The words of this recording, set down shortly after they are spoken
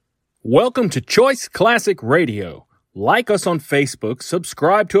Welcome to Choice Classic Radio. Like us on Facebook,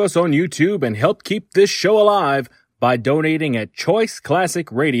 subscribe to us on YouTube, and help keep this show alive by donating at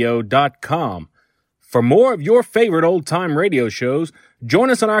choiceclassicradio.com. For more of your favorite old-time radio shows, join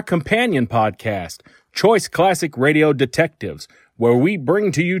us on our companion podcast, Choice Classic Radio Detectives, where we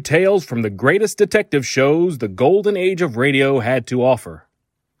bring to you tales from the greatest detective shows the golden age of radio had to offer.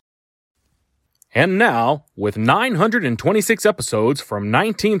 And now, with 926 episodes from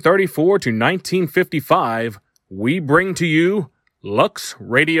 1934 to 1955, we bring to you Lux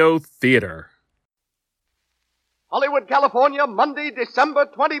Radio Theater. Hollywood, California, Monday, December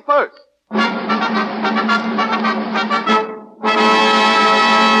 21st.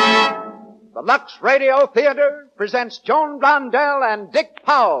 The Lux Radio Theater presents Joan Blondell and Dick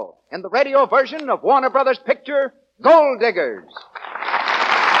Powell in the radio version of Warner Brothers' picture, Gold Diggers.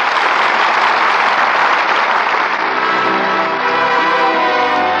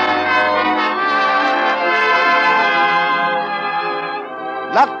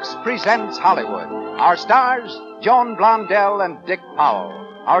 Lux presents Hollywood. Our stars, Joan Blondell and Dick Powell.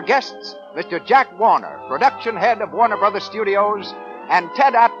 Our guests, Mr. Jack Warner, production head of Warner Brothers Studios, and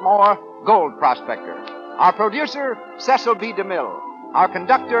Ted Atmore, gold prospector. Our producer, Cecil B. DeMille. Our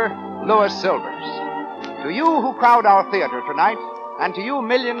conductor, Louis Silvers. To you who crowd our theater tonight, and to you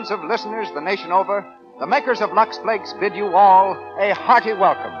millions of listeners the nation over, the makers of Lux Flakes bid you all a hearty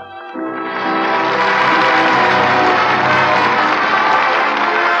welcome.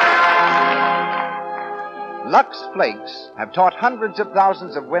 Lux Flakes have taught hundreds of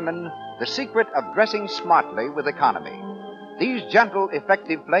thousands of women the secret of dressing smartly with economy. These gentle,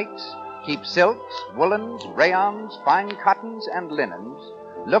 effective flakes keep silks, woolens, rayons, fine cottons, and linens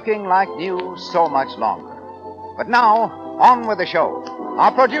looking like new so much longer. But now, on with the show.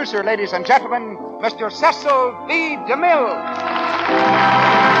 Our producer, ladies and gentlemen, Mr. Cecil B. DeMille.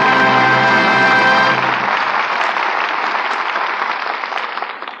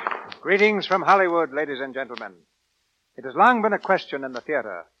 Greetings from Hollywood, ladies and gentlemen. It has long been a question in the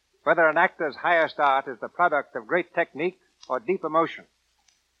theater whether an actor's highest art is the product of great technique or deep emotion.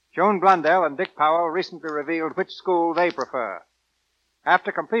 Joan Blondell and Dick Powell recently revealed which school they prefer.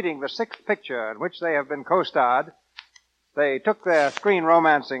 After completing the sixth picture in which they have been co-starred, they took their screen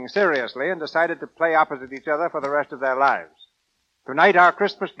romancing seriously and decided to play opposite each other for the rest of their lives. Tonight, our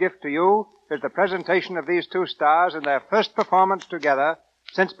Christmas gift to you is the presentation of these two stars in their first performance together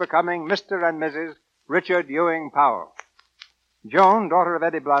since becoming Mr. and Mrs. Richard Ewing Powell. Joan, daughter of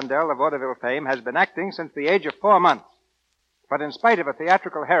Eddie Blondell of vaudeville fame, has been acting since the age of 4 months. But in spite of a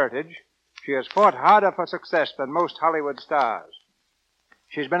theatrical heritage, she has fought harder for success than most Hollywood stars.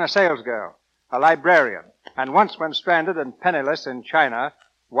 She's been a salesgirl, a librarian, and once when stranded and penniless in China,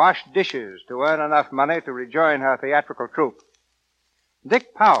 washed dishes to earn enough money to rejoin her theatrical troupe.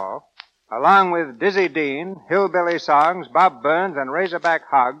 Dick Powell, along with Dizzy Dean, Hillbilly Songs, Bob Burns, and Razorback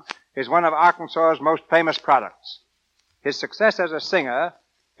Hogs, is one of Arkansas's most famous products. His success as a singer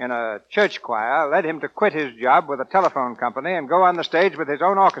in a church choir led him to quit his job with a telephone company and go on the stage with his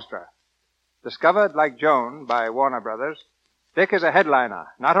own orchestra. Discovered, like Joan, by Warner Brothers, Dick is a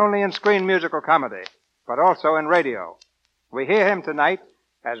headliner, not only in screen musical comedy, but also in radio. We hear him tonight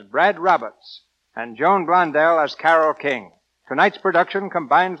as Brad Roberts and Joan Blondell as Carole King. Tonight's production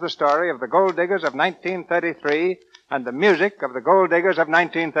combines the story of the Gold Diggers of 1933 and the music of the Gold Diggers of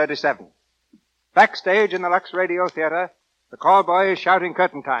 1937. Backstage in the Lux Radio Theater, the call boy is shouting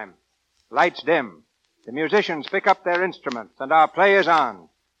curtain time. Lights dim. The musicians pick up their instruments, and our play is on.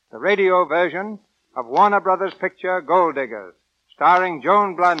 The radio version of Warner Brothers' picture Gold Diggers, starring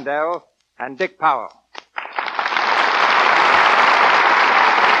Joan Blondell and Dick Powell.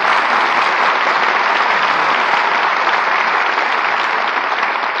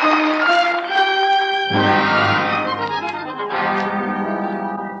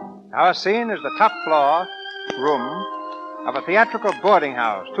 Our scene is the top floor room of a theatrical boarding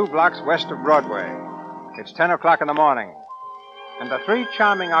house 2 blocks west of Broadway. It's 10 o'clock in the morning, and the 3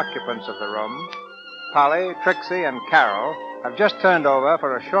 charming occupants of the room, Polly, Trixie, and Carol, have just turned over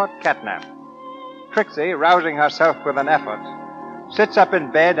for a short catnap. Trixie, rousing herself with an effort, sits up in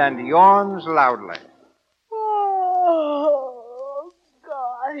bed and yawns loudly. Oh,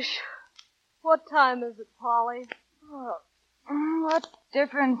 gosh. What time is it, Polly? What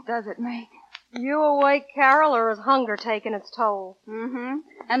difference does it make? You awake, Carol, or is hunger taking its toll? Mm-hmm.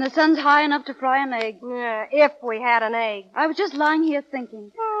 And the sun's high enough to fry an egg. Yeah, if we had an egg. I was just lying here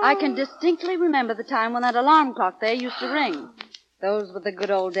thinking. I can distinctly remember the time when that alarm clock there used to ring. Those were the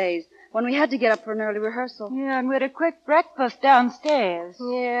good old days. when we had to get up for an early rehearsal. Yeah, and we had a quick breakfast downstairs.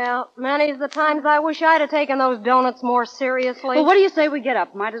 Yeah, many's the times I wish I'd have taken those donuts more seriously. Well, what do you say we get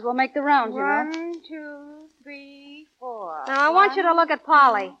up? Might as well make the rounds, you know. 1, 2, 3, 4. Now, I want you to look at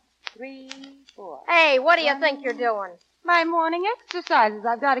Polly. 3, 4. Hey, what do you think you're doing? My morning exercises.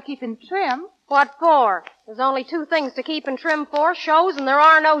 I've got to keep in trim. What for? There's only two things to keep in trim for, shows and there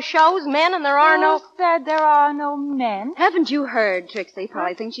are no shows, men and there are Who no... said there are no men? Haven't you heard, Trixie?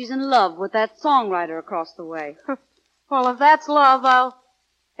 Polly thinks she's in love with that songwriter across the way. Well, if that's love, I'll...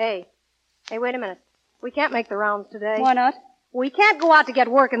 Hey, wait a minute. We can't make the rounds today. Why not? We can't go out to get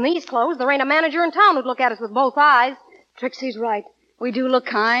work in these clothes. There ain't a manager in town who'd look at us with both eyes. Trixie's right. We do look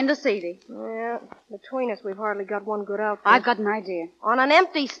kind of seedy. Yeah, between us, we've hardly got one good outfit. I've got an idea. On an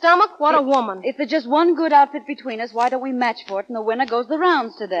empty stomach, what a woman. If there's just one good outfit between us, why don't we match for it and the winner goes the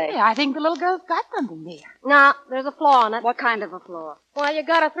rounds today? Yeah, I think the little girl's got something there. Nah, there's a flaw in it. What kind of a flaw? Well, you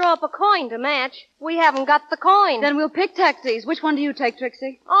gotta throw up a coin to match. We haven't got the coin. Then we'll pick taxis. Which one do you take,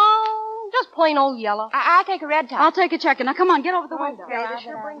 Trixie? Oh, just plain old yellow. I'll take a red top. I'll take a checker. Now, come on, get over the window. Okay, this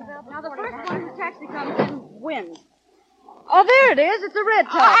sure brings out Now, the first one the taxi comes in wins. Oh, there it is. It's a red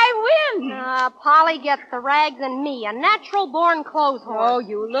top. I win. Polly gets the rags and me, a natural-born clothes horse. Oh,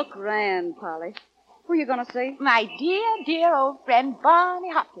 you look grand, Polly. Who are you going to see? My dear, dear old friend,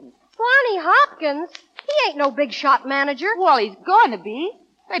 Barney Hopkins. Barney Hopkins? He ain't no big shot manager. Well, he's going to be.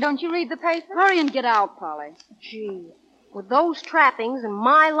 Hey, don't you read the paper? Hurry and get out, Polly. Gee, with those trappings and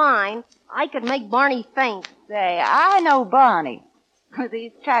my line, I could make Barney faint. Say, I know Barney. With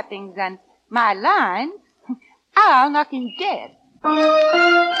these trappings and my line, I'll knock him dead. Well,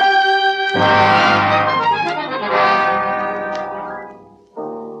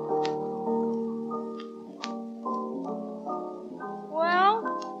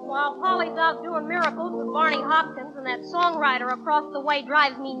 while Polly's out doing miracles with Barney Hopkins and that songwriter across the way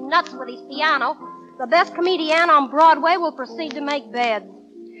drives me nuts with his piano, the best comedian on Broadway will proceed to make beds.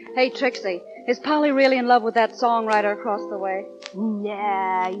 Hey, Trixie, is Polly really in love with that songwriter across the way?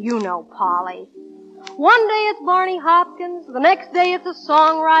 Nah, you know Polly. One day it's Barney Hopkins, the next day it's a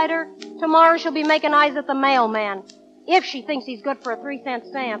songwriter. Tomorrow she'll be making eyes at the mailman, if she thinks he's good for a 3-cent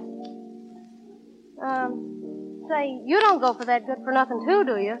stamp. Say, you don't go for that good for nothing too,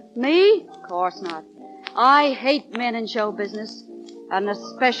 do you? Me? Of course not. I hate men in show business, and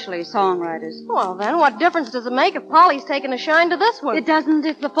especially songwriters. Well, then, what difference does it make if Polly's taking a shine to this one? It doesn't.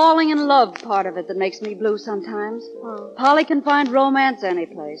 It's the falling in love part of it that makes me blue sometimes. Polly can find romance any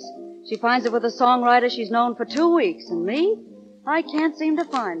place. She finds it with a songwriter she's known for 2 weeks. And me? I can't seem to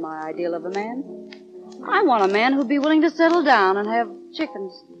find my ideal of a man. I want a man who'd be willing to settle down and have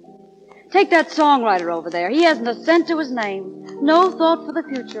chickens. Take that songwriter over there. He hasn't a cent to his name. No thought for the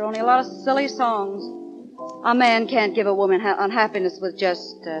future, only a lot of silly songs. A man can't give a woman unhappiness with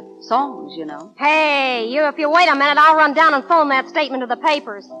just songs, you know. Hey, if you wait a minute, I'll run down and phone that statement to the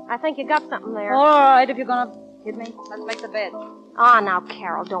papers. I think you got something there. All right, if you're going to hit me, let's make the bed. Ah, now,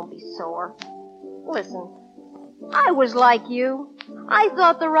 Carol, don't be sore. Listen, I was like you. I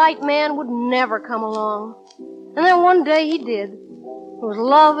thought the right man would never come along. And then one day he did. It was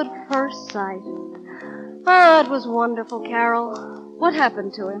love at first sight. Oh, it was wonderful, Carol. What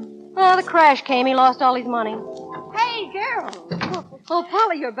happened to him? Oh, the crash came. He lost all his money. Hey, girl. Oh,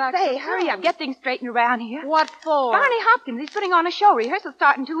 Polly, you're back. Say, hurry up. Get things straightened around here. What for? Barney Hopkins, he's putting on a show. Rehearsal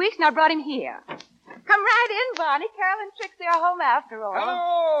starting in 2 weeks, and I brought him here. Come right in, Barney. Carol and Trixie are home after all.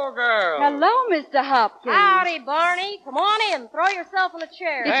 Hello, girl. Hello, Mr. Hopkins. Howdy, Barney. Come on in. Throw yourself in a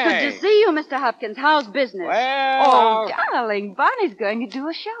chair. It's good to see you, Mr. Hopkins. How's business? Oh, darling, Barney's going to do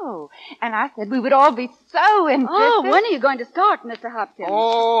a show. And I said we would all be so interested. Oh, when are you going to start, Mr. Hopkins?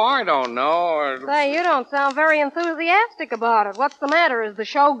 Oh, I don't know. Say, you don't sound very enthusiastic about it. What's the matter? Is the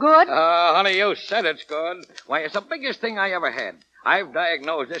show good? Honey, you said it's good. Why, it's the biggest thing I ever had. I've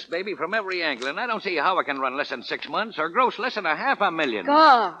diagnosed this baby from every angle, and I don't see how it can run less than 6 months or gross less than $500,000.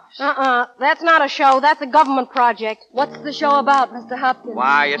 Gosh. That's not a show. That's a government project. What's the show about, Mr. Hopkins?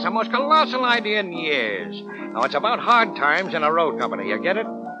 Why, it's the most colossal idea in years. Now, it's about hard times in a road company. You get it?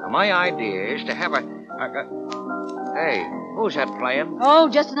 Now, my idea is to have a... Hey, who's that playing? Oh,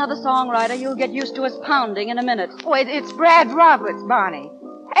 just another songwriter. You'll get used to his pounding in a minute. Oh, it's Brad Roberts, Barney.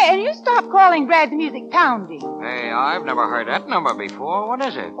 Hey, and you stop calling Brad's music pounding. Hey, I've never heard that number before. What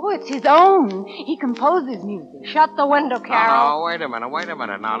is it? Oh, it's his own. He composes music. Shut the window, Carol. Oh, wait a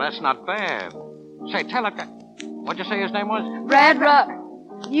minute. Now, that's not bad. Say, tell it... What'd you say his name was? Brad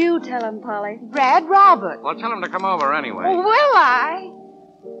Roberts. You tell him, Polly. Brad Roberts. Well, tell him to come over anyway. Oh, will I?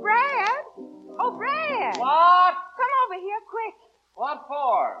 Brad? Oh, Brad. What? Come over here quick. What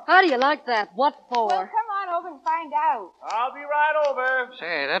for? How do you like that? What for? Well, come on over and find out. I'll be right over.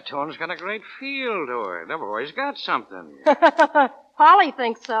 Say, that tune's got a great feel to it. The boy's got something. Polly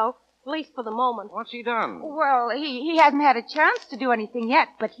thinks so, at least for the moment. What's he done? Well, he hasn't had a chance to do anything yet,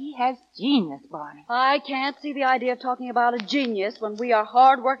 but he has genius, Barney. I can't see the idea of talking about a genius when we are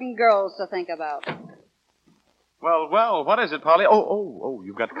hard-working girls to think about. Well, what is it, Polly? Oh,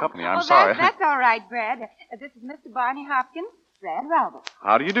 you've got company. I'm Oh, sorry. That's all right, Brad. This is Mr. Barney Hopkins, Brad Roberts.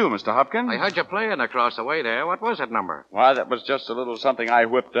 How do you do, Mr. Hopkins? I heard you playing across the way there. What was that number? Why, that was just a little something I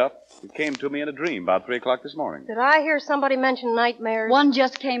whipped up. It came to me in a dream about 3 o'clock this morning. Did I hear somebody mention nightmares? One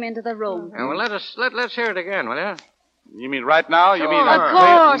just came into the room. Well, let's hear it again, will you? You mean right now? You mean... Of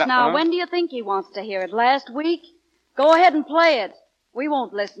course. Now, huh? when do you think he wants to hear it? Last week? Go ahead and play it. We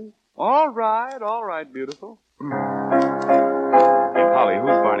won't listen. All right, beautiful. Hey, Polly,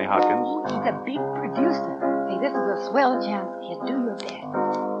 who's Barney Hopkins? He's a big producer. Say, this is a swell chance, kid. Do your best.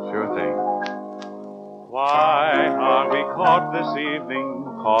 Sure thing. Why are we caught this evening,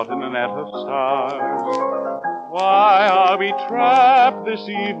 caught in a net of stars? Why are we trapped this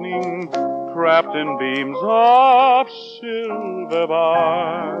evening, trapped in beams of silver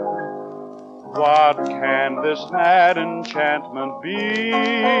bars? What can this mad enchantment be?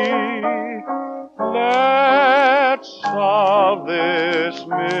 Let's solve this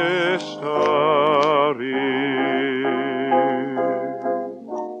mystery.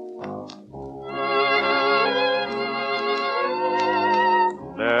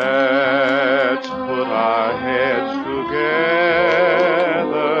 Let's put our heads together.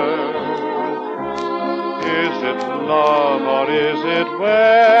 Is it love or is it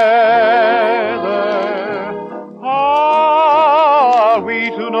weather? Are we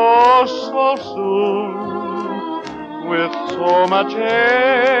to know so soon? With so much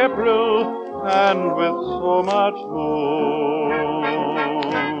April and with so much moon.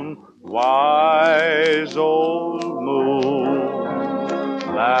 Wise old moon,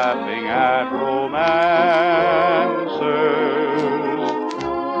 laughing at romancers.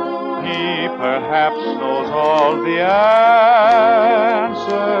 He perhaps knows all the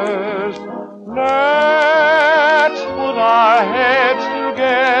answers. Let's put our heads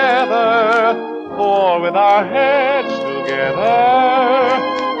together, for with our heads together,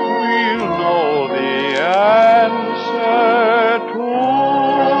 we'll know the answer too.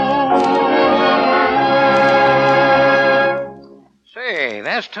 Say,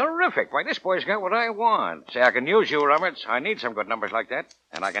 that's terrific. Why, this boy's got what I want. Say, I can use you, Roberts. I need some good numbers like that.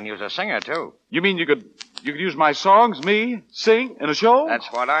 And I can use a singer, too. You mean you could use my songs, me, sing, in a show? That's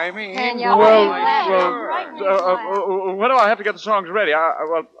what I mean. And you when do I have to get the songs ready?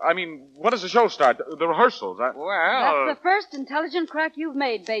 When does the show start? The rehearsals? That's the first intelligent crack you've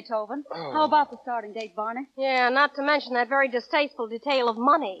made, Beethoven. How about the starting date, Barney? Yeah, not to mention that very distasteful detail of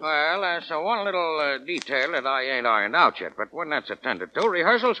money. Well, there's one little detail that I ain't ironed out yet, but when that's attended to,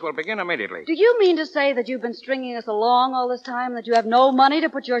 rehearsals will begin immediately. Do you mean to say that you've been stringing us along all this time, that you have no money to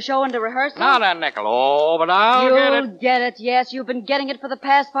put your show into rehearsal? Not a nickel. Oh, but I'll get it. You'll get it, yes. You've been getting it for the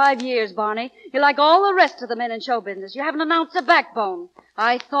past 5 years, Barney. You're like all the rest of the men in show business. You haven't an ounce of backbone.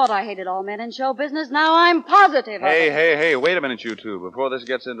 I thought I hated all men in show business. Now I'm positive of it. Hey, wait a minute, you two, before this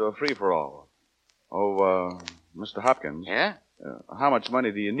gets into a free-for-all. Mr. Hopkins. Yeah? How much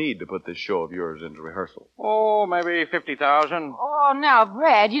money do you need to put this show of yours into rehearsal? Oh, maybe 50,000. Oh, now,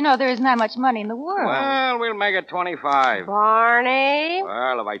 Brad, you know there isn't that much money in the world. Well, we'll make it 25. Barney?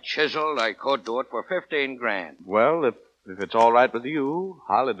 Well, if I chiseled, I could do it for 15 grand. Well, if it's all right with you,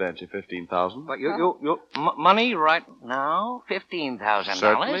 I'll advance you 15,000. But money right now?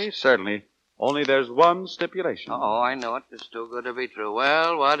 $15,000? Certainly. Only there's one stipulation. Oh, I know it. It's too good to be true.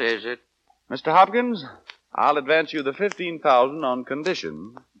 Well, what is it? Mr. Hopkins, I'll advance you the 15,000 on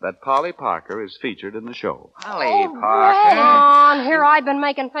condition that Polly Parker is featured in the show. Polly Parker? Come on, here I've been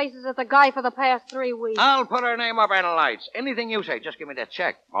making faces at the guy for the past 3 weeks. I'll put her name up in lights. Anything you say. Just give me that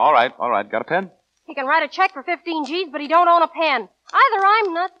check. All right. Got a pen? He can write a check for 15 G's, but he don't own a pen. Either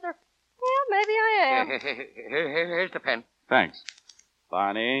I'm nuts or... Yeah, maybe I am. Here's the pen. Thanks.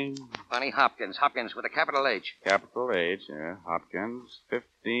 Barney Hopkins. Hopkins with a capital H. Capital H, yeah. Hopkins,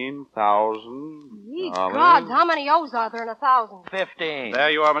 15,000. Ye gods, how many O's are there in 1,000? 15. There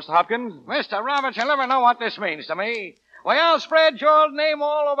you are, Mr. Hopkins. Mr. Roberts, you'll never know what this means to me. Why, I'll spread your name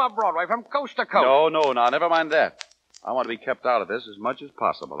all over Broadway from coast to coast. No, now, never mind that. I want to be kept out of this as much as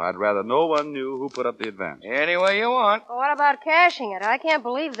possible. I'd rather no one knew who put up the advance. Any way you want. Well, what about cashing it? I can't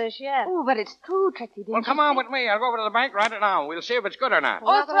believe this yet. Oh, but it's too tricky. Well, come on with me. I'll go over to the bank right now. We'll see if it's good or not.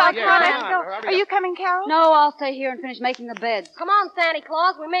 Oh, so Nothing like let's go. Are you coming, Carol? No, I'll stay here and finish making the beds. Come on, Santa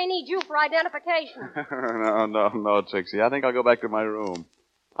Claus. We may need you for identification. No, Trixie. I think I'll go back to my room.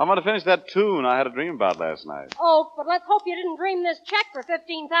 I'm going to finish that tune I had a dream about last night. Oh, but let's hope you didn't dream this check for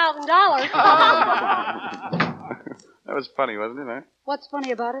 $15,000. That was funny, wasn't it, huh? What's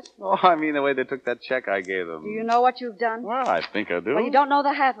funny about it? Oh, I mean the way they took that check I gave them. Do you know what you've done? Well, I think I do. Well, you don't know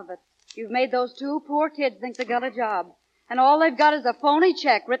the half of it. You've made those two poor kids think they got a job. And all they've got is a phony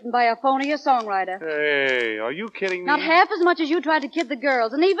check written by a phony songwriter. Hey, are you kidding me? Not half as much as you tried to kid the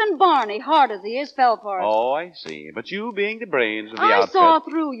girls. And even Barney, hard as he is, fell for it. Oh, I see. But you being the brains of the I outfit... saw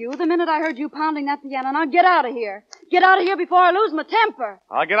through you the minute I heard you pounding that piano. Now get out of here. Get out of here before I lose my temper.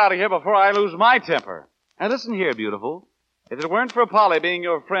 I'll get out of here before I lose my temper. And listen here, beautiful. If it weren't for Polly being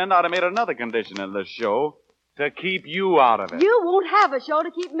your friend, I'd have made another condition in this show. To keep you out of it. You won't have a show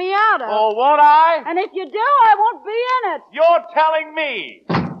to keep me out of. Oh, won't I? And if you do, I won't be in it. You're telling me.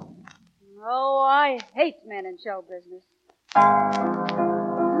 Oh, I hate men in show business.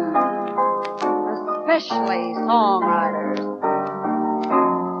 Especially songwriters.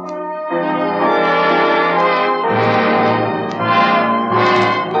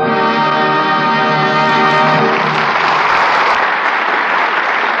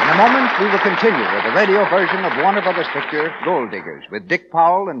 In a moment, we will continue with the radio version of Warner Brothers' picture, Gold Diggers, with Dick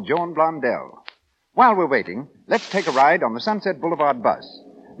Powell and Joan Blondell. While we're waiting, let's take a ride on the Sunset Boulevard bus.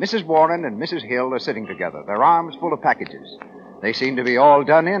 Mrs. Warren and Mrs. Hill are sitting together, their arms full of packages. They seem to be all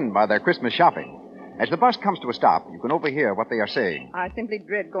done in by their Christmas shopping. As the bus comes to a stop, you can overhear what they are saying. I simply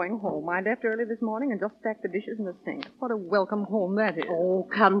dread going home. I left early this morning and just stacked the dishes in the sink. What a welcome home that is. Oh,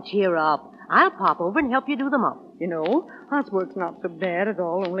 come cheer up. I'll pop over and help you do them up. You know, housework's not so bad at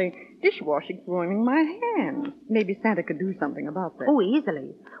all, only dishwashing's ruining my hands. Maybe Santa could do something about that. Oh,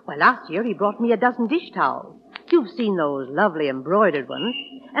 easily. Why, last year he brought me a dozen dish towels. You've seen those lovely embroidered ones.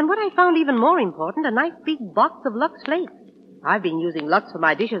 And what I found even more important, a nice big box of Lux Flakes. I've been using Lux for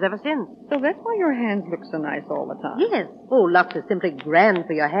my dishes ever since. So that's why your hands look so nice all the time. Yes. Oh, Lux is simply grand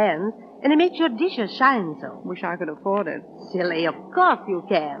for your hands, and it makes your dishes shine so. Wish I could afford it. Silly, of course you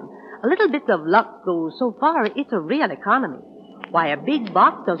can. A little bit of Lux goes so far, it's a real economy. Why, a big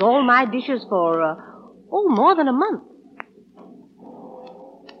box does all my dishes for, more than a month.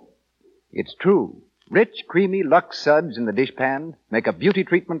 It's true. Rich, creamy Lux suds in the dishpan make a beauty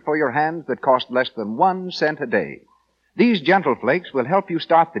treatment for your hands that cost less than 1 cent a day. These gentle flakes will help you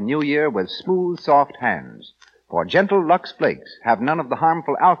start the new year with smooth, soft hands. For gentle Lux Flakes have none of the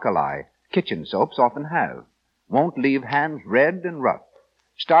harmful alkali kitchen soaps often have. Won't leave hands red and rough.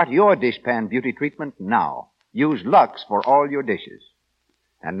 Start your dishpan beauty treatment now. Use Lux for all your dishes.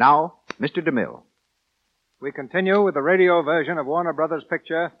 And now, Mr. DeMille. We continue with the radio version of Warner Brothers'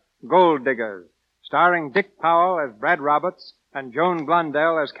 picture, Gold Diggers, starring Dick Powell as Brad Roberts and Joan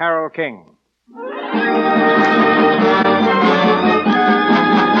Blondell as Carole King.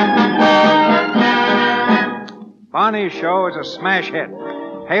 Barney's show is a smash hit,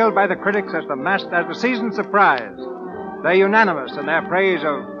 hailed by the critics as the season surprise. They're unanimous in their praise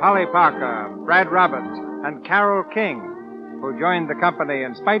of Polly Parker, Brad Roberts, and Carole King, who joined the company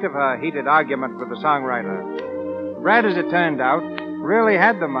in spite of her heated argument with the songwriter. Brad, as it turned out, really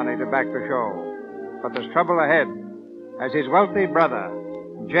had the money to back the show. But there's trouble ahead, as his wealthy brother,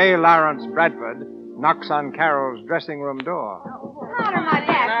 J. Lawrence Bradford, knocks on Carol's dressing room door. Out of my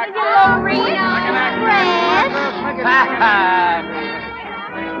back. You little Reno.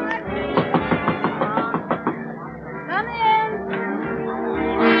 Come in.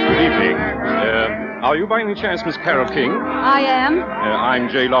 Good evening. Are you by any chance Miss Carole King? I am. I'm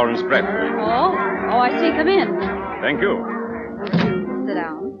J. Lawrence Bradford. Oh, I see. Come in. Thank you. Won't you sit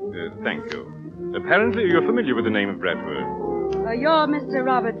down? Thank you. Apparently you're familiar with the name of Bradford. You're Mr.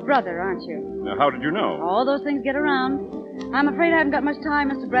 Robert's brother, aren't you? How did you know? All those things get around. I'm afraid I haven't got much time,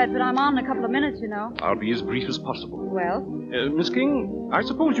 Mr. Bradford. I'm on in a couple of minutes, you know. I'll be as brief as possible. Well? Miss King, I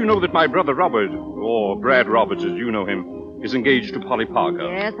suppose you know that my brother Robert, or Brad Roberts as you know him, is engaged to Polly Parker.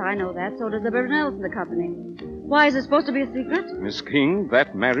 Yes, I know that. So does everyone else in the company. Why, is it supposed to be a secret? Miss King,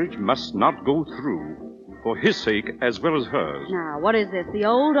 that marriage must not go through. For his sake as well as hers. Now, what is this? The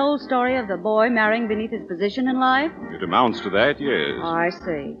old story of the boy marrying beneath his position in life? It amounts to that, yes. I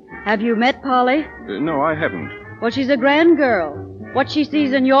see. Have you met Polly? No, I haven't. Well, she's a grand girl. What she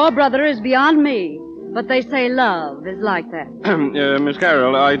sees in your brother is beyond me. But they say love is like that. Miss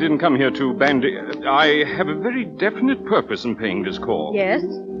Carroll, I didn't come here to bandy... I have a very definite purpose in paying this call. Yes?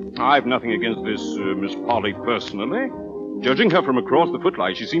 I've nothing against this Miss Polly personally. Judging her from across the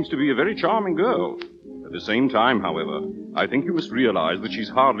footlights, she seems to be a very charming girl. At the same time, however, I think you must realize that she's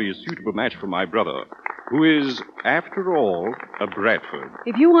hardly a suitable match for my brother, who is, after all, a Bradford.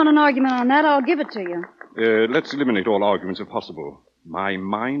 If you want an argument on that, I'll give it to you. Let's eliminate all arguments if possible. My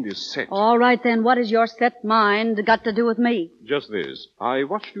mind is set. All right, then. What has your set mind got to do with me? Just this. I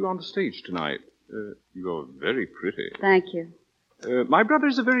watched you on the stage tonight. You're very pretty. Thank you. My brother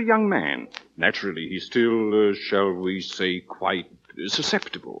is a very young man. Naturally, he's still, shall we say, quite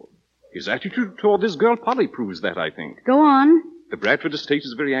susceptible. His attitude toward this girl, Polly, proves that, I think. Go on. The Bradford estate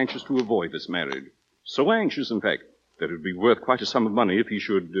is very anxious to avoid this marriage. So anxious, in fact, that it would be worth quite a sum of money if he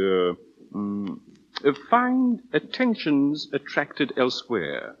should, find attentions attracted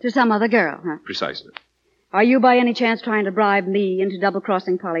elsewhere. To some other girl, huh? Precisely. Are you by any chance trying to bribe me into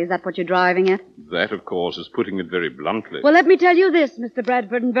double-crossing Polly? Is that what you're driving at? That, of course, is putting it very bluntly. Well, let me tell you this, Mr.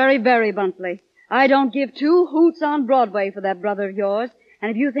 Bradford, and very, very bluntly. I don't give two hoots on Broadway for that brother of yours. And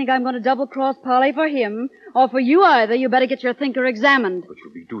if you think I'm going to double-cross Polly for him, or for you either, you better get your thinker examined. But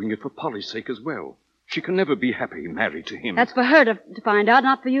you'll be doing it for Polly's sake as well. She can never be happy married to him. That's for her to find out,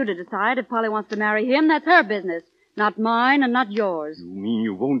 not for you to decide. If Polly wants to marry him, that's her business. Not mine and not yours. You mean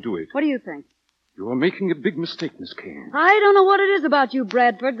you won't do it? What do you think? You are making a big mistake, Miss Kane. I don't know what it is about you,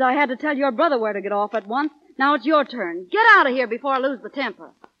 Bradfords. I had to tell your brother where to get off at once. Now it's your turn. Get out of here before I lose the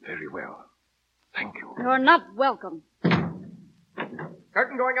temper. Very well. Thank you. You're not welcome.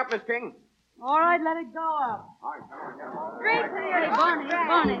 Curtain going up, Miss King. All right, let it go up. Straight to the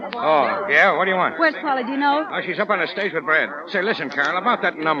Barney. Oh, yeah? What do you want? Where's Polly, do you know? Oh, she's up on the stage with Brad. Say, listen, Carol, about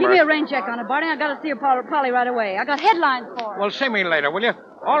that number. Give me a rain check on it, Barney. I got to see her Polly right away. I got headlines for her. Well, see me later, will you?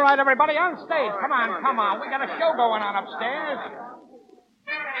 All right, everybody, on stage. Come on. We got a show going on upstairs.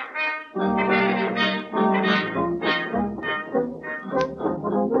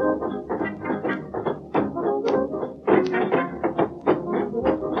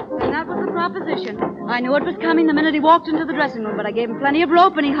 Proposition. I knew it was coming the minute he walked into the dressing room, but I gave him plenty of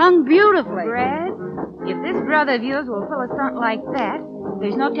rope and he hung beautifully. Brad, if this brother of yours will pull a stunt like that,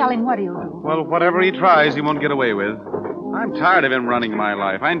 there's no telling what he'll do. Well, whatever he tries, he won't get away with. I'm tired of him running my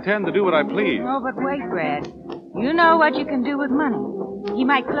life. I intend to do what I please. Oh, but wait, Brad. You know what you can do with money. He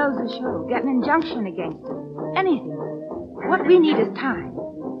might close the show, get an injunction against him. Anything. What we need is time.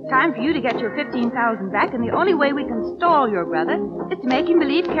 Time for you to get your $15,000 back, and the only way we can stall your brother is to make him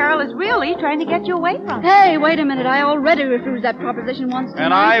believe Carol is really trying to get you away from him. Hey, wait a minute. I already refused that proposition once tonight.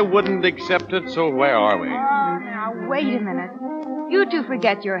 And I wouldn't accept it, so where are we? Oh, now, wait a minute. You two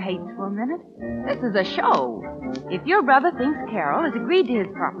forget your hates for a minute. This is a show. If your brother thinks Carol has agreed to his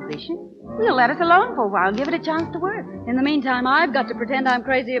proposition, we'll let us alone for a while and give it a chance to work. In the meantime, I've got to pretend I'm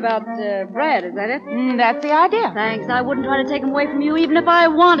crazy about Brad, is that it? That's the idea. Thanks. I wouldn't try to take him away from you even if I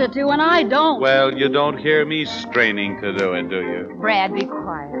wanted to, and I don't. Well, you don't hear me straining to do it, do you? Brad, be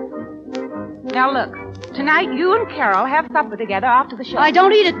quiet. Now, look. Tonight, you and Carol have supper together after the show. I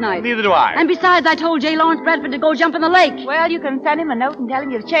don't eat at night. Neither do I. And besides, I told J. Lawrence Bradford to go jump in the lake. Well, you can send him a note and tell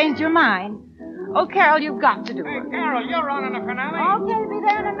him you've changed your mind. Oh, Carol, you've got to do Hey, it. Carol, you're on in the finale. Okay, be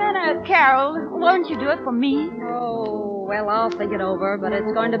there in a minute. Carol, won't you do it for me? Oh, well, I'll think it over, but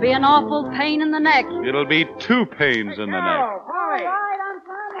it's going to be an awful pain in the neck. It'll be two pains in the neck. Polly.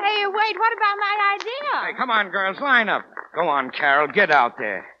 Hey, wait, what about my idea? Hey, come on, girls, line up. Go on, Carol, get out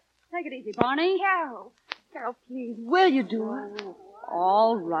there. Take it easy, Barney. Carol, please, will you do it?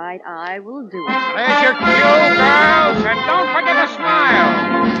 All right, I will do it. There's your cue, girls, and don't forget to smile.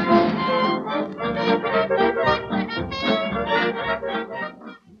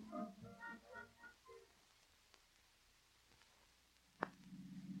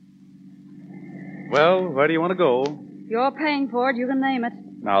 Well, where do you want to go? You're paying for it. You can name it.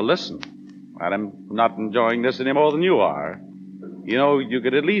 Now, listen. I'm not enjoying this any more than you are. You know, you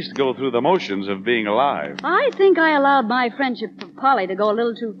could at least go through the motions of being alive. I think I allowed my friendship for Polly to go a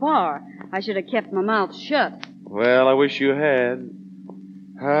little too far. I should have kept my mouth shut. Well, I wish you had.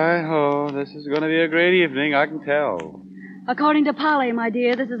 Hi-ho, this is going to be a great evening, I can tell. According to Polly, my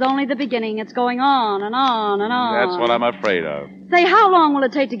dear, this is only the beginning. It's going on and on and on. That's what I'm afraid of. Say, how long will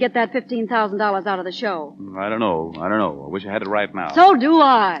it take to get that $15,000 out of the show? I don't know. I wish I had it right now. So do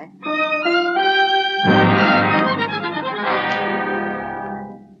I.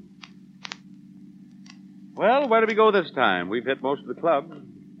 Well, where do we go this time? We've hit most of the clubs.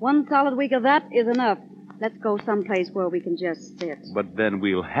 One solid week of that is enough. Let's go someplace where we can just sit. But then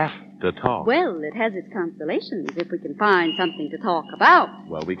we'll have to talk. Well, it has its consolations if we can find something to talk about.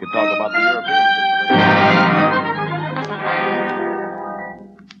 Well, we could talk about the European situation.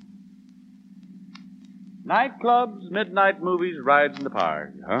 Nightclubs, midnight movies, rides in the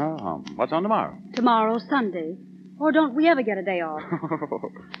park. What's on tomorrow? Tomorrow's Sunday. Or don't we ever get a day off?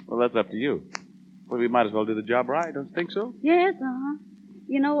 Well, that's up to you. Well, we might as well do the job right, don't you think so? Yes,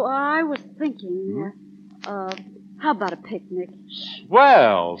 You know, I was thinking, How about a picnic?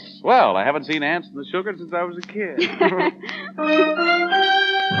 Swell, swell. I haven't seen ants in the sugar since I was a kid.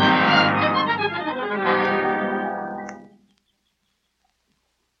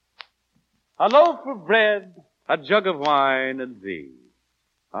 A loaf of bread, a jug of wine, and thee.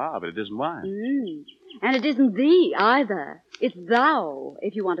 Ah, but it isn't wine. And it isn't thee either. It's thou,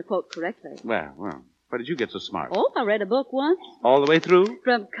 if you want to quote correctly. Well, where did you get so smart? Oh, I read a book once. All the way through?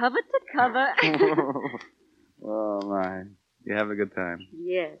 From cover to cover. Oh, my. You having a good time?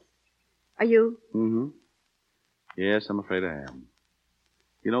 Yes. Are you? Mm-hmm. Yes, I'm afraid I am.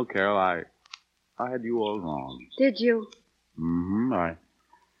 You know, Carol, I had you all wrong. Did you? Mm-hmm.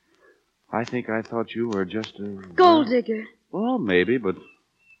 I think I thought you were just a... Gold digger. Well, maybe, but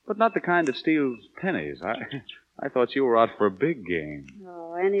not the kind that steals pennies. I thought you were out for a big game.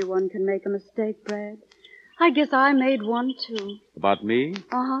 Oh, anyone can make a mistake, Brad. I guess I made one, too. About me?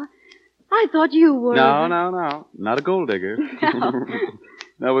 Uh-huh. I thought you were... No. Not a gold digger. No.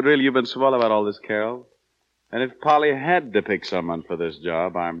 No, but really, you've been swell about all this, Carol. And if Polly had to pick someone for this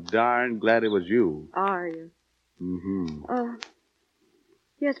job, I'm darn glad it was you. Are you? Mm-hmm.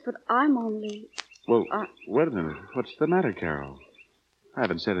 Yes, but I'm only... Well, wait a minute. What's the matter, Carol? I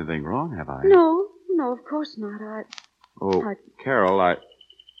haven't said anything wrong, have I? No, of course not. Carol,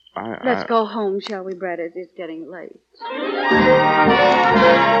 Let's go home, shall we, Brad? It's getting late.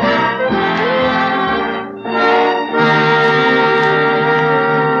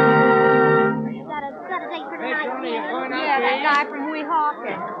 Yeah, that guy from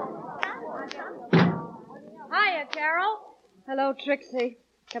Weehawken. Hiya, Carol. Hello, Trixie.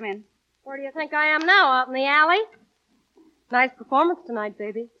 Come in. Where do you think I am now? Out in the alley? Nice performance tonight,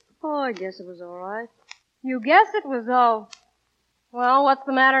 baby. Oh, I guess it was all right. You guess it was, oh. Well, what's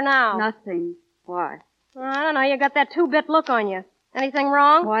the matter now? Nothing. Why? I don't know. You got that two-bit look on you. Anything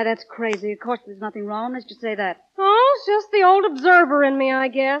wrong? Why, that's crazy. Of course there's nothing wrong. Let's just say that. Oh, it's just the old observer in me, I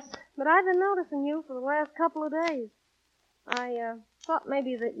guess. But I've been noticing you for the last couple of days. I thought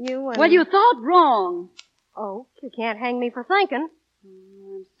maybe that you and... Well, you thought wrong. Oh, you can't hang me for thinking.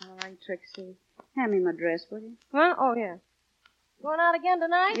 I'm sorry, Trixie. Hand me my dress, will you? Huh? Oh, yeah. Going out again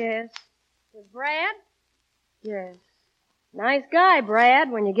tonight? Yes. With Brad? Yes. Nice guy,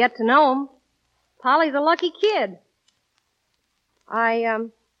 Brad, when you get to know him. Polly's a lucky kid. I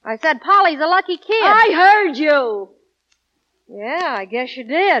said Polly's a lucky kid. I heard you. Yeah, I guess you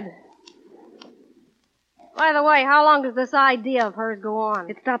did. By the way, how long does this idea of hers go on?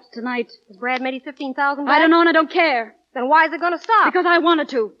 It stops tonight. Has Brad made his $15,000 back? I don't know and I don't care. Then why is it going to stop? Because I wanted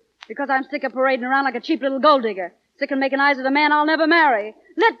to. Because I'm sick of parading around like a cheap little gold digger. Sick of making eyes at a man I'll never marry.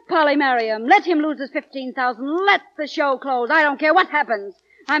 Let Polly marry him. Let him lose his $15,000. Let the show close. I don't care what happens.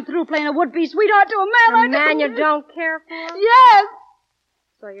 I'm through playing a would-be sweetheart to a man A man you don't care for? Yes.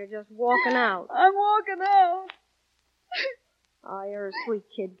 So you're just walking out? I'm walking out. Oh, you're a sweet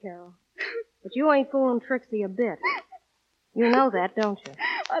kid, Carol. But you ain't fooling Trixie a bit. You know that, don't you?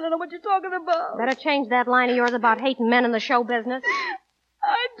 I don't know what you're talking about. Better change that line of yours about hating men in the show business.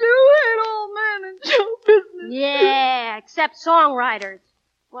 I do hate all men in show business. Yeah, except songwriters.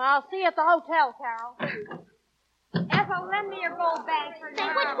 Well, I'll see you at the hotel, Carol. Ethel, lend me your gold bag for now.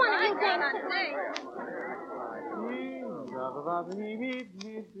 Say, which one of you danced today?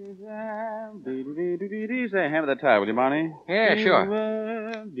 Say, hand me the tie, will you, Barney? Yeah, sure.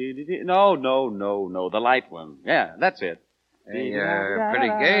 No. The light one. Yeah, that's it. Hey, pretty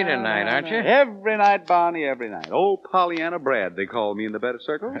gay tonight, aren't you? Every night, Barney, every night. Old Pollyanna Brad, they call me in the better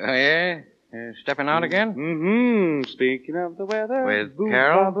circle. Oh, yeah? Stepping out again? Mm-hmm. Speaking of the weather. With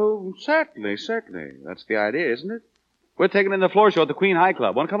Carol? Boom. Certainly. That's the idea, isn't it? We're taking in the floor show at the Queen High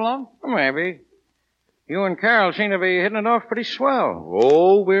Club. Want to come along? Maybe. You and Carol seem to be hitting it off pretty swell.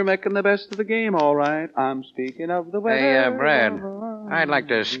 Oh, we're making the best of the game, all right. I'm speaking of the weather. Hey, Brad, I'd like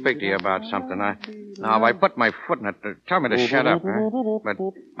to speak to you about something. Now, if I put my foot in it, tell me to shut up, huh? But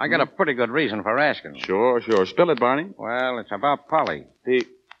I got a pretty good reason for asking. Sure. Spill it, Barney. Well, it's about Polly.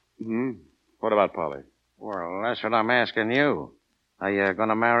 What about Polly? Well, that's what I'm asking you. Are you going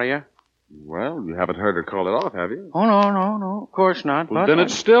to marry her? Well, you haven't heard her call it off, have you? Oh, no. Of course not. Well, then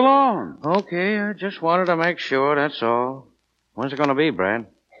it's still on. Okay, I just wanted to make sure, that's all. When's it going to be, Brad?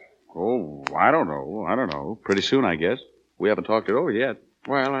 Oh, I don't know. Pretty soon, I guess. We haven't talked it over yet.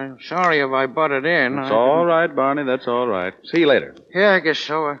 Well, I'm sorry if I butted in. That's all right, Barney. That's all right. See you later. Yeah, I guess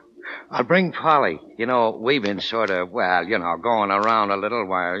so. I'll bring Polly. You know, we've been sort of, going around a little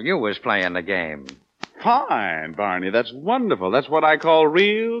while you was playing the game. Fine, Barney. That's wonderful. That's what I call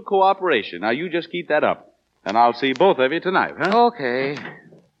real cooperation. Now, you just keep that up. And I'll see both of you tonight, huh? Okay.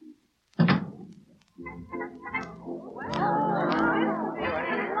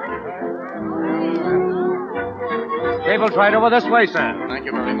 table's right over this way, sir. Thank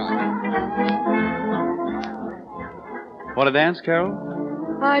you very much. Want to dance,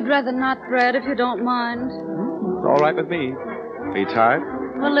 Carol? I'd rather not, Brad, if you don't mind. It's all right with me. Are you tired?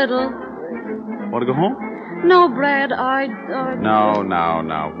 A little. Want to go home? No, Brad,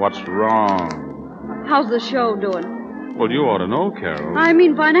 No. What's wrong? How's the show doing? Well, you ought to know, Carol. I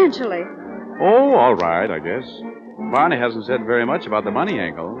mean financially. Oh, all right, I guess. Barney hasn't said very much about the money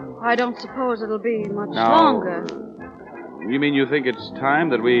angle. I don't suppose it'll be much Now- longer. You mean you think it's time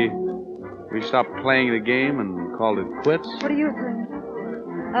that we stop playing the game and called it quits? What do you think?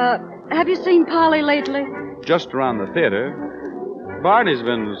 Have you seen Polly lately? Just around the theater. Barney's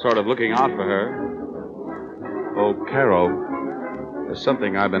been sort of looking out for her. Oh, Carol, there's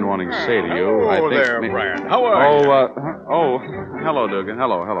something I've been wanting to say to you. I think there, Brad. How are you? Hello, Dugan.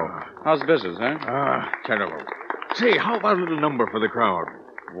 Hello. How's business, huh? Terrible. Say, how about a little number for the crowd?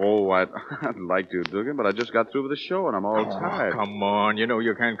 Oh, I'd like to, Dugan, but I just got through with the show and I'm all tired. Come on. You know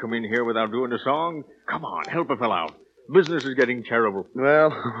you can't come in here without doing a song. Come on, help a fellow out. Business is getting terrible.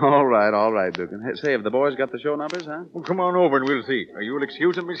 Well, all right, Dugan. Hey, say, have the boys got the show numbers, huh? Well, come on over and we'll see. You'll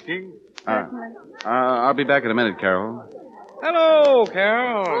excuse him, Miss King? I'll be back in a minute, Carol. Hello,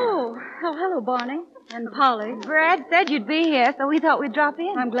 Carol. Oh, hello, Barney. And Polly. Brad said you'd be here, so we thought we'd drop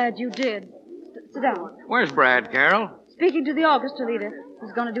in. I'm glad you did. Sit down. Where's Brad, Carol? Speaking to the orchestra leader.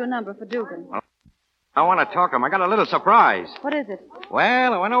 He's going to do a number for Dugan. I want to talk to him. I got a little surprise. What is it?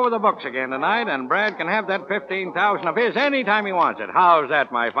 Well, I went over the books again tonight, and Brad can have that $15,000 of his any time he wants it. How's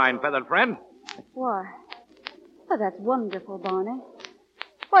that, my fine feathered friend? Why? Well, that's wonderful, Barney.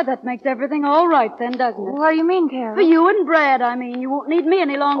 Why, that makes everything all right then, doesn't it? What do you mean, Carol? For you and Brad, I mean. You won't need me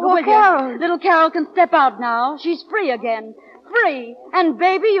any longer, Oh, will Carol. you? Little Carol can step out now. She's free again. Free. And,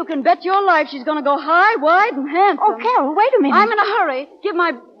 baby, you can bet your life she's going to go high, wide, and handsome. Oh, Carol, wait a minute. I'm in a hurry. Give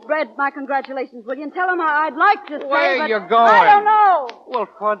my Brad my congratulations, will you? And tell him I'd like to say, Where but you going? I don't know. Well,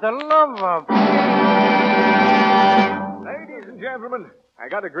 for the love of... Ladies and gentlemen, I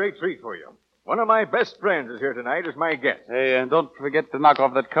got a great treat for you. One of my best friends is here tonight as my guest. Hey, don't forget to knock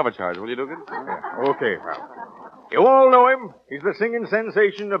off that cover charge, will you, Dugan? Okay, pal. You all know him. He's the singing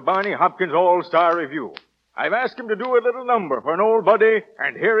sensation of Barney Hopkins' All-Star Review. I've asked him to do a little number for an old buddy,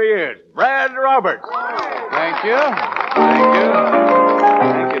 and here he is, Brad Roberts. Thank you,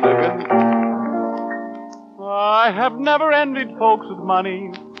 Dugan. I have never envied folks with money.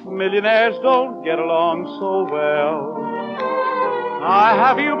 Millionaires don't get along so well. I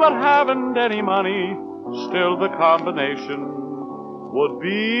have you but haven't any money. Still the combination would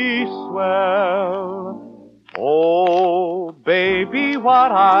be swell. Oh, baby,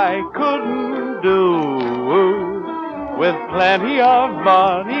 what I couldn't do with plenty of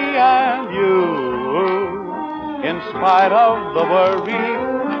money and you. In spite of the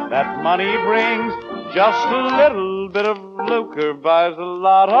worry that money brings, just a little bit of lucre buys a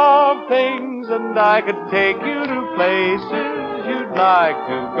lot of things, and I could take you to places you'd like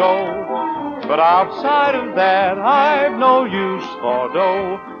to go. But outside of that, I've no use for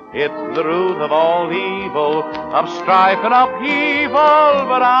dough. It's the root of all evil, of strife and upheaval.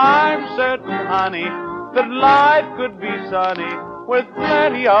 But I'm certain, honey, that life could be sunny with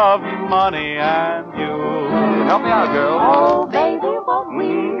plenty of money and you. Help me out, girl. Oh, baby, what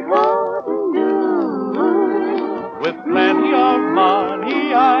we couldn't do. With plenty of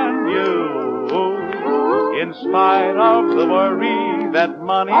money and you. In spite of the worry that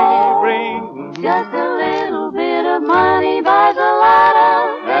money brings. Just a little bit of money buys a lot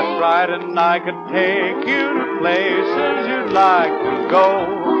of things. That's right, and I could take you to places you'd like to go.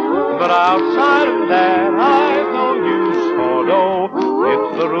 But outside of that, I've no use for dough.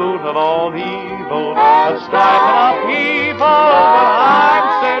 It's the root of all evil, the strife and upheaval. But I'm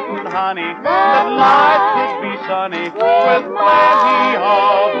certain, honey, that life could be sunny with plenty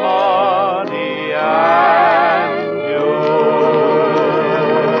of money and you.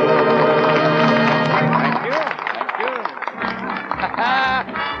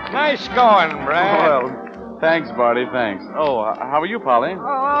 Nice going, Brad. Well, thanks, Barney, thanks. Oh, how are you, Polly? Oh,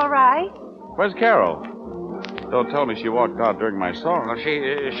 all right. Where's Carol? Don't tell me she walked out during my song. Well,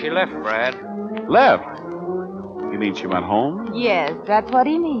 she left, Brad. Left? You mean she went home? Yes, that's what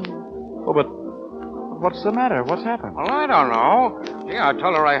he means. Oh, but what's the matter? What's happened? Well, I don't know. Gee, I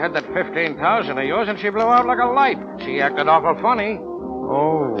told her I had that $15,000 of yours, and she blew out like a light. She acted awful funny.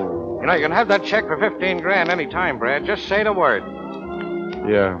 Oh. You know, you can have that check for $15,000 any time, Brad. Just say the word.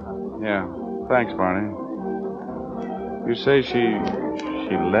 Yeah. Thanks, Barney. You say she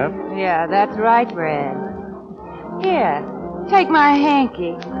left? Yeah, that's right, Brad. Here, take my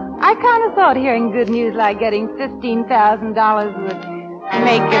hanky. I kind of thought hearing good news like getting $15,000 would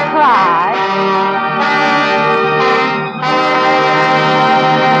make you cry.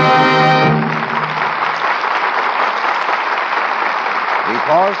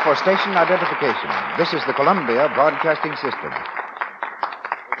 Pause for station identification. This is the Columbia Broadcasting System.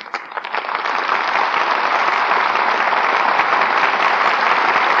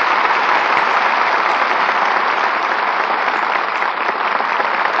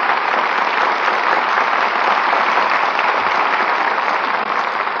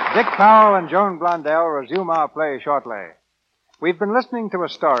 Dick Powell and Joan Blondell resume our play shortly. We've been listening to a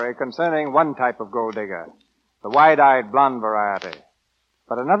story concerning one type of gold digger, the wide-eyed blonde variety.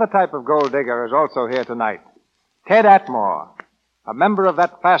 But another type of gold digger is also here tonight. Ted Atmore, a member of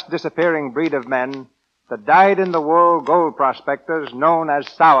that fast-disappearing breed of men, the dyed-in-the-wool gold prospectors known as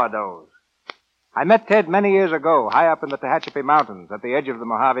sourdoughs. I met Ted many years ago, high up in the Tehachapi Mountains at the edge of the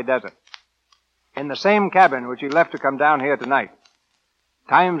Mojave Desert, in the same cabin which he left to come down here tonight.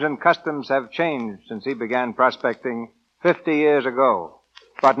 Times and customs have changed since he began prospecting 50 years ago.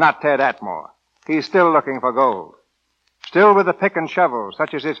 But not Ted Atmore. He's still looking for gold. Still with a pick and shovel,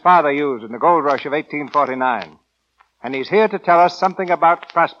 such as his father used in the gold rush of 1849. And he's here to tell us something about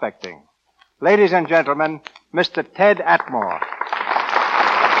prospecting. Ladies and gentlemen, Mr. Ted Atmore.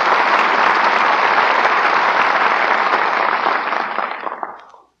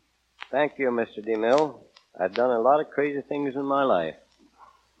 Thank you, Mr. DeMille. I've done a lot of crazy things in my life.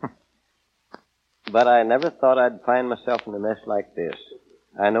 But I never thought I'd find myself in a mess like this.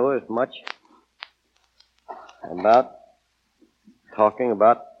 I know as much about talking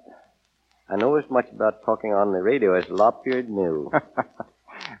on the radio as lop-eared knew.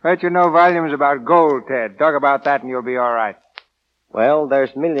 Bet you know volumes about gold, Ted. Talk about that and you'll be all right. Well,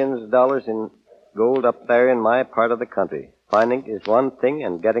 there's millions of dollars in gold up there in my part of the country. Finding it is one thing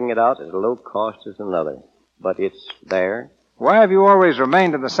and getting it out at a low cost is another. But it's there. Why have you always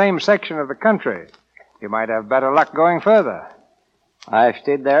remained in the same section of the country? You might have better luck going further. I've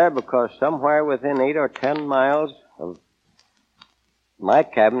stayed there because somewhere within 8 or 10 miles of my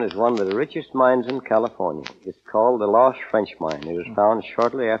cabin is one of the richest mines in California. It's called the Lost French Mine. It was found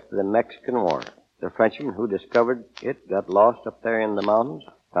shortly after the Mexican War. The Frenchman who discovered it got lost up there in the mountains,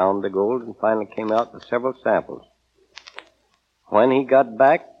 found the gold, and finally came out with several samples. When he got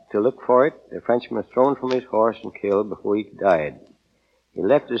back to look for it, the Frenchman was thrown from his horse and killed before he died. He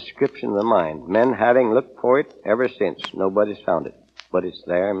left a description of the mine. Men having looked for it ever since. Nobody's found it. But it's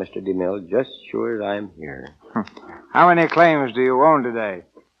there, Mr. DeMille, just sure as I'm here. How many claims do you own today?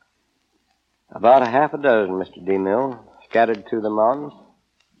 About a half a dozen, Mr. DeMille, scattered through the mountains.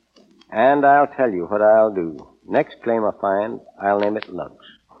 And I'll tell you what I'll do. Next claim I find, I'll name it Lux,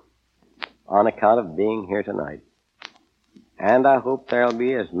 on account of being here tonight. And I hope there'll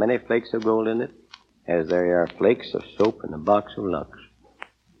be as many flakes of gold in it as there are flakes of soap in a box of Lux.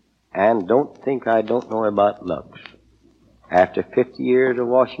 And don't think I don't know about Lux. After 50 years of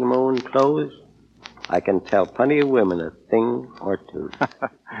washing my own clothes, I can tell plenty of women a thing or two.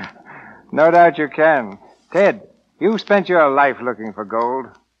 No doubt you can. Ted, you've spent your life looking for gold.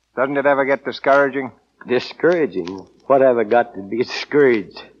 Doesn't it ever get discouraging? Discouraging? What have I got to be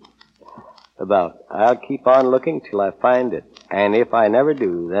discouraged about? I'll keep on looking till I find it. And if I never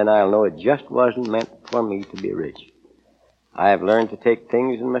do, then I'll know it just wasn't meant for me to be rich. I've learned to take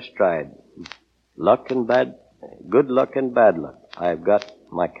things in my stride. Good luck and bad luck. I've got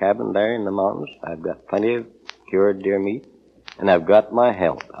my cabin there in the mountains. I've got plenty of cured deer meat. And I've got my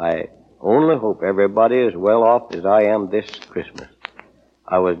health. I only hope everybody is well off as I am this Christmas.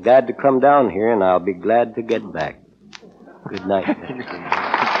 I was glad to come down here, and I'll be glad to get back. Good night, Mr. Good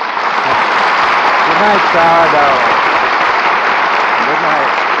night, sourdough. Good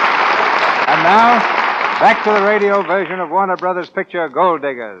night. And now, back to the radio version of Warner Brothers' picture Gold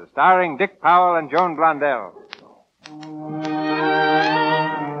Diggers, starring Dick Powell and Joan Blondell.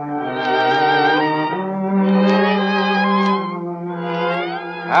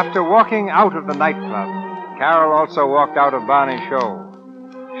 After walking out of the nightclub, Carol also walked out of Barney's show.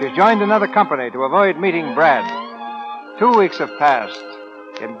 She's joined another company to avoid meeting Brad. 2 weeks have passed.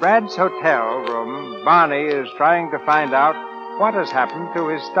 In Brad's hotel room, Barney is trying to find out what has happened to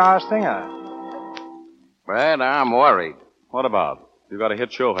his star singer. Brad, I'm worried. What about? You got a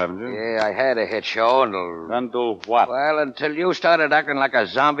hit show, haven't you? Yeah, I had a hit show until... Until what? Well, until you started acting like a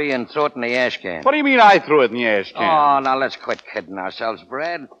zombie and threw it in the ash can. What do you mean I threw it in the ash can? Oh, now let's quit kidding ourselves,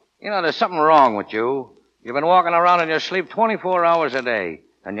 Brad. You know, there's something wrong with you. You've been walking around in your sleep 24 hours a day,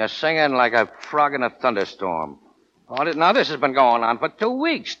 and you're singing like a frog in a thunderstorm. Now, this has been going on for 2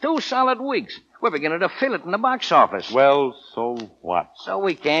 weeks, 2 solid weeks. We're beginning to feel it in the box office. Well, so what? So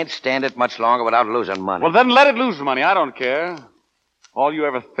we can't stand it much longer without losing money. Well, then let it lose money. I don't care. All you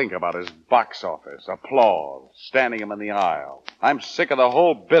ever think about is box office, applause, standing him in the aisle. I'm sick of the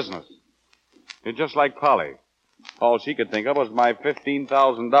whole business. You're just like Polly. All she could think of was my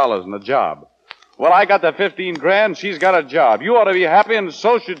 $15,000 and a job. Well, I got the 15 grand. She's got a job. You ought to be happy, and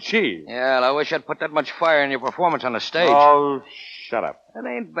so should she. Yeah, well, I wish I'd put that much fire in your performance on the stage. Oh, shut up. It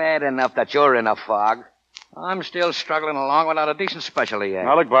ain't bad enough that you're in a fog. I'm still struggling along without a decent specialty act.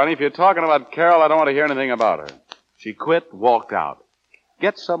 Now, look, Barney, if you're talking about Carol, I don't want to hear anything about her. She quit, walked out.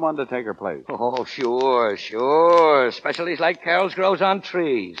 Get someone to take her place. Oh, sure. Specialties like Carol's grows on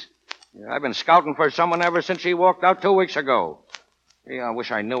trees. Yeah, I've been scouting for someone ever since she walked out 2 weeks ago. Yeah, I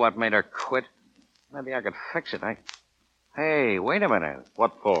wish I knew what made her quit. Maybe I could fix it. Hey, wait a minute.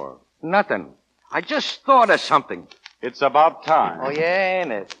 What for? Nothing. I just thought of something. It's about time. Oh, yeah,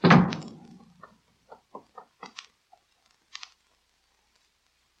 ain't it?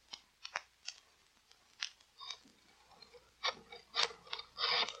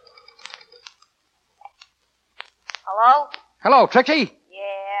 Hello? Hello, Trixie?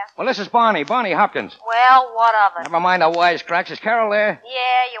 Yeah. Well, this is Barney Hopkins. Well, what of it? Never mind the wisecracks. Is Carol there?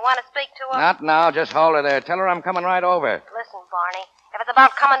 Yeah, you want to speak to her? Not now. Just hold her there. Tell her I'm coming right over. Listen, Barney, if it's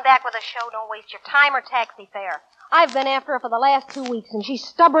about coming back with a show, don't waste your time or taxi fare. I've been after her for the last 2 weeks, and she's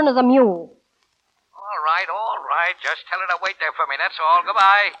stubborn as a mule. All right. Just tell her to wait there for me. That's all.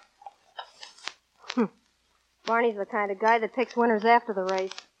 Goodbye. Barney's the kind of guy that picks winners after the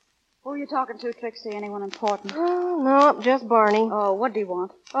race. Who are you talking to, Trixie? Anyone important? Oh, no, just Barney. Oh, what do you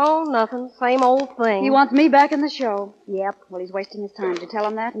want? Oh, nothing. Same old thing. He wants me back in the show. Yep. Well, he's wasting his time. Did you tell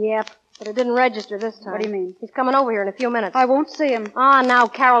him that? Yep. But it didn't register this time. What do you mean? He's coming over here in a few minutes. I won't see him. Ah, now,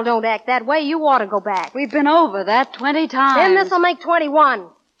 Carol, don't act that way. You ought to go back. We've been over that 20 times. Then this'll make 21.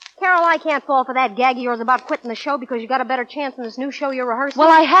 Carol, I can't fall for that gag of yours about quitting the show because you got a better chance in this new show you're rehearsing.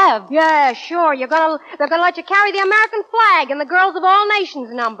 Well, I have. Yeah, sure. They're gonna let you carry the American flag and the Girls of All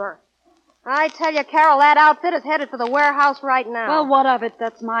Nations number. I tell you, Carol, that outfit is headed for the warehouse right now. Well, what of it?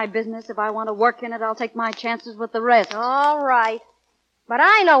 That's my business. If I want to work in it, I'll take my chances with the rest. All right. But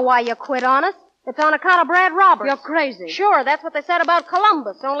I know why you quit on us. It's on account of Brad Roberts. You're crazy. Sure, that's what they said about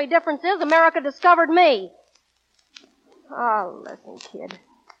Columbus. The only difference is America discovered me. Oh, listen, kid.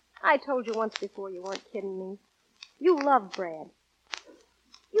 I told you once before you weren't kidding me. You love Brad.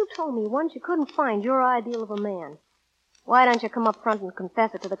 You told me once you couldn't find your ideal of a man. Why don't you come up front and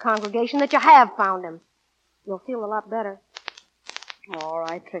confess it to the congregation that you have found him? You'll feel a lot better. All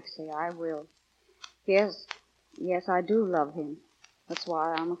right, Trixie, I will. Yes, I do love him. That's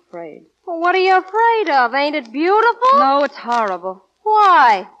why I'm afraid. Well, what are you afraid of? Ain't it beautiful? No, it's horrible.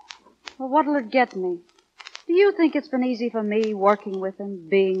 Why? Well, what'll it get me? Do you think it's been easy for me working with him,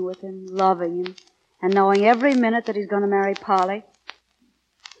 being with him, loving him, and knowing every minute that he's going to marry Polly?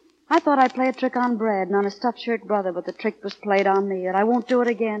 I thought I'd play a trick on Brad and on his stuffed shirt brother, but the trick was played on me, and I won't do it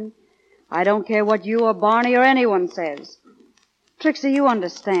again. I don't care what you or Barney or anyone says. Trixie, you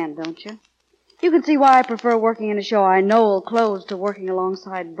understand, don't you? You can see why I prefer working in a show I know will close to working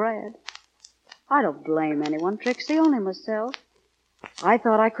alongside Brad. I don't blame anyone, Trixie, only myself. I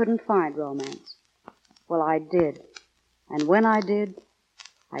thought I couldn't find romance. Well, I did. And when I did,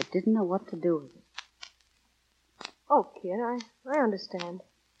 I didn't know what to do with it. Oh, kid, I understand.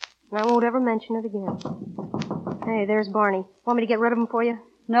 And I won't ever mention it again. Hey, there's Barney. Want me to get rid of him for you?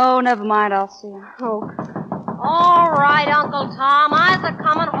 No, never mind. I'll see him. Oh. All right, Uncle Tom. I's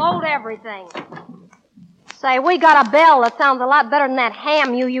a-comin'. Hold everything. Say, we got a bell that sounds a lot better than that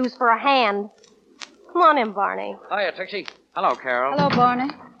ham you use for a hand. Come on in, Barney. Hiya, Trixie. Hello, Carol. Hello, Barney.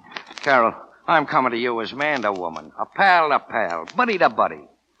 Carol, I'm coming to you as man to woman, a pal to pal, buddy to buddy.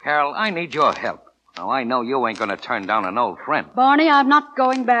 Carol, I need your help. Now, I know you ain't going to turn down an old friend. Barney, I'm not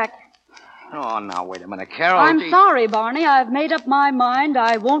going back. Oh, now, wait a minute, Carol. I'm sorry, Barney. I've made up my mind.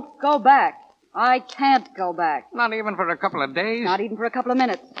 I won't go back. I can't go back. Not even for a couple of days? Not even for a couple of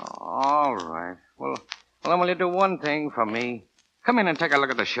minutes. All right. Well, then will you do one thing for me? Come in and take a look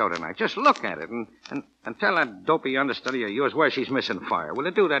at the show tonight. Just look at it and tell that dopey understudy of yours where she's missing fire. Will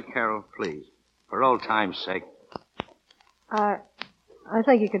you do that, Carol, please? For old time's sake. I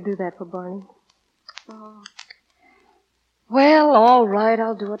think you could do that for Barney. Oh. Well, all right,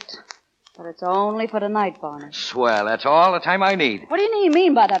 I'll do it. But it's only for tonight, Barney. Swell, that's all the time I need. What do you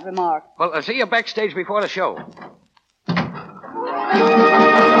mean by that remark? Well, I'll see you backstage before the show.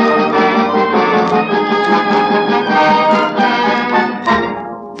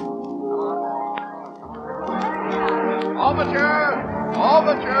 Overture!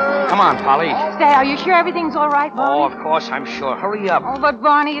 Come on, Polly. Say, are you sure everything's all right, Barney? Oh, of course, I'm sure. Hurry up. Oh, but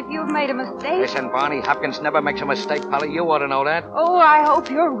Barney, if you've made a mistake... Listen, Barney, Hopkins never makes a mistake, Polly. You ought to know that. Oh, I hope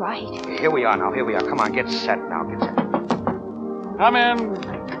you're right. Here we are now. Here we are. Come on, get set now. Get set. Come in.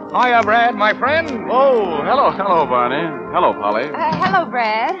 Hiya, Brad, my friend. Oh, hello, Barney. Hello, Polly. Hello,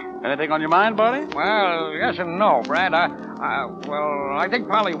 Brad. Anything on your mind, Barney? Well, yes and no, Brad. I think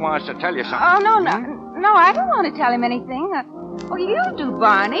Polly wants to tell you something. Oh, no, no, I don't want to tell him anything. You do,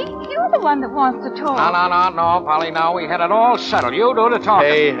 Barney. You're the one that wants to talk. No, Polly, no. We had it all settled. You do the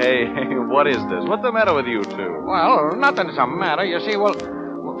talking. Hey, what is this? What's the matter with you two? Well, nothing's the matter. You see, well,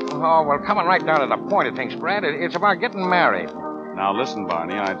 coming right down to the point of things, Brad, it's about getting married. Now, listen,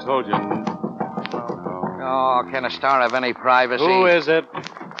 Barney, I told you... Oh, can a star have any privacy? Who is it?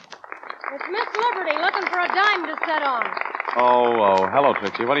 It's Miss Liberty looking for a dime to set on. Oh, hello,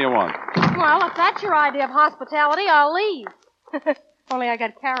 Trixie. What do you want? Well, if that's your idea of hospitality, I'll leave. Only I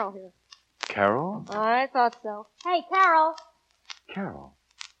got Carol here. Carol? I thought so. Hey, Carol. Carol?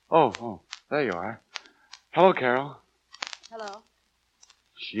 Oh, there you are. Hello, Carol. Hello.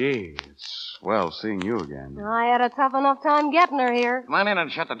 Gee, it's swell seeing you again. I had a tough enough time getting her here. Come on in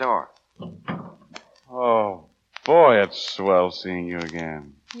and shut the door. Oh, boy, it's swell seeing you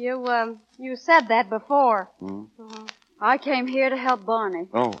again. You said that before. I came here to help Barney.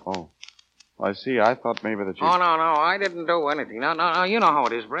 Oh. I see. I thought maybe that you... Oh, no, I didn't do anything. No, you know how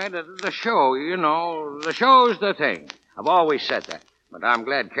it is, Brad. The show, the show's the thing. I've always said that. But I'm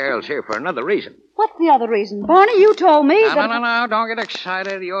glad Carol's here for another reason. What's the other reason? Barney, you told me that... No, don't get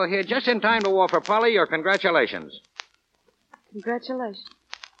excited. You're here just in time to offer Polly your congratulations. Congratulations.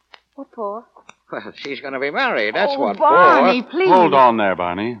 What for? Well, she's going to be married, that's what. Barney, please. Hold on there,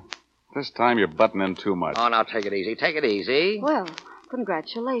 Barney. This time you're butting in too much. Oh, now take it easy. Well,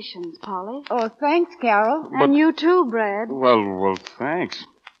 congratulations, Polly. Oh, thanks, Carol. And you too, Brad. Well, thanks.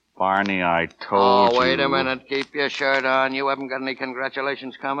 Barney, I told you. Oh, wait a minute. Keep your shirt on. You haven't got any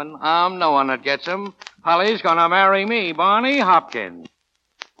congratulations coming. I'm the one that gets them. Polly's going to marry me, Barney Hopkins.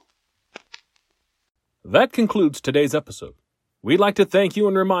 That concludes today's episode. We'd like to thank you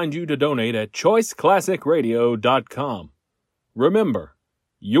and remind you to donate at choiceclassicradio.com. Remember,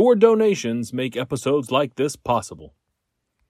 your donations make episodes like this possible.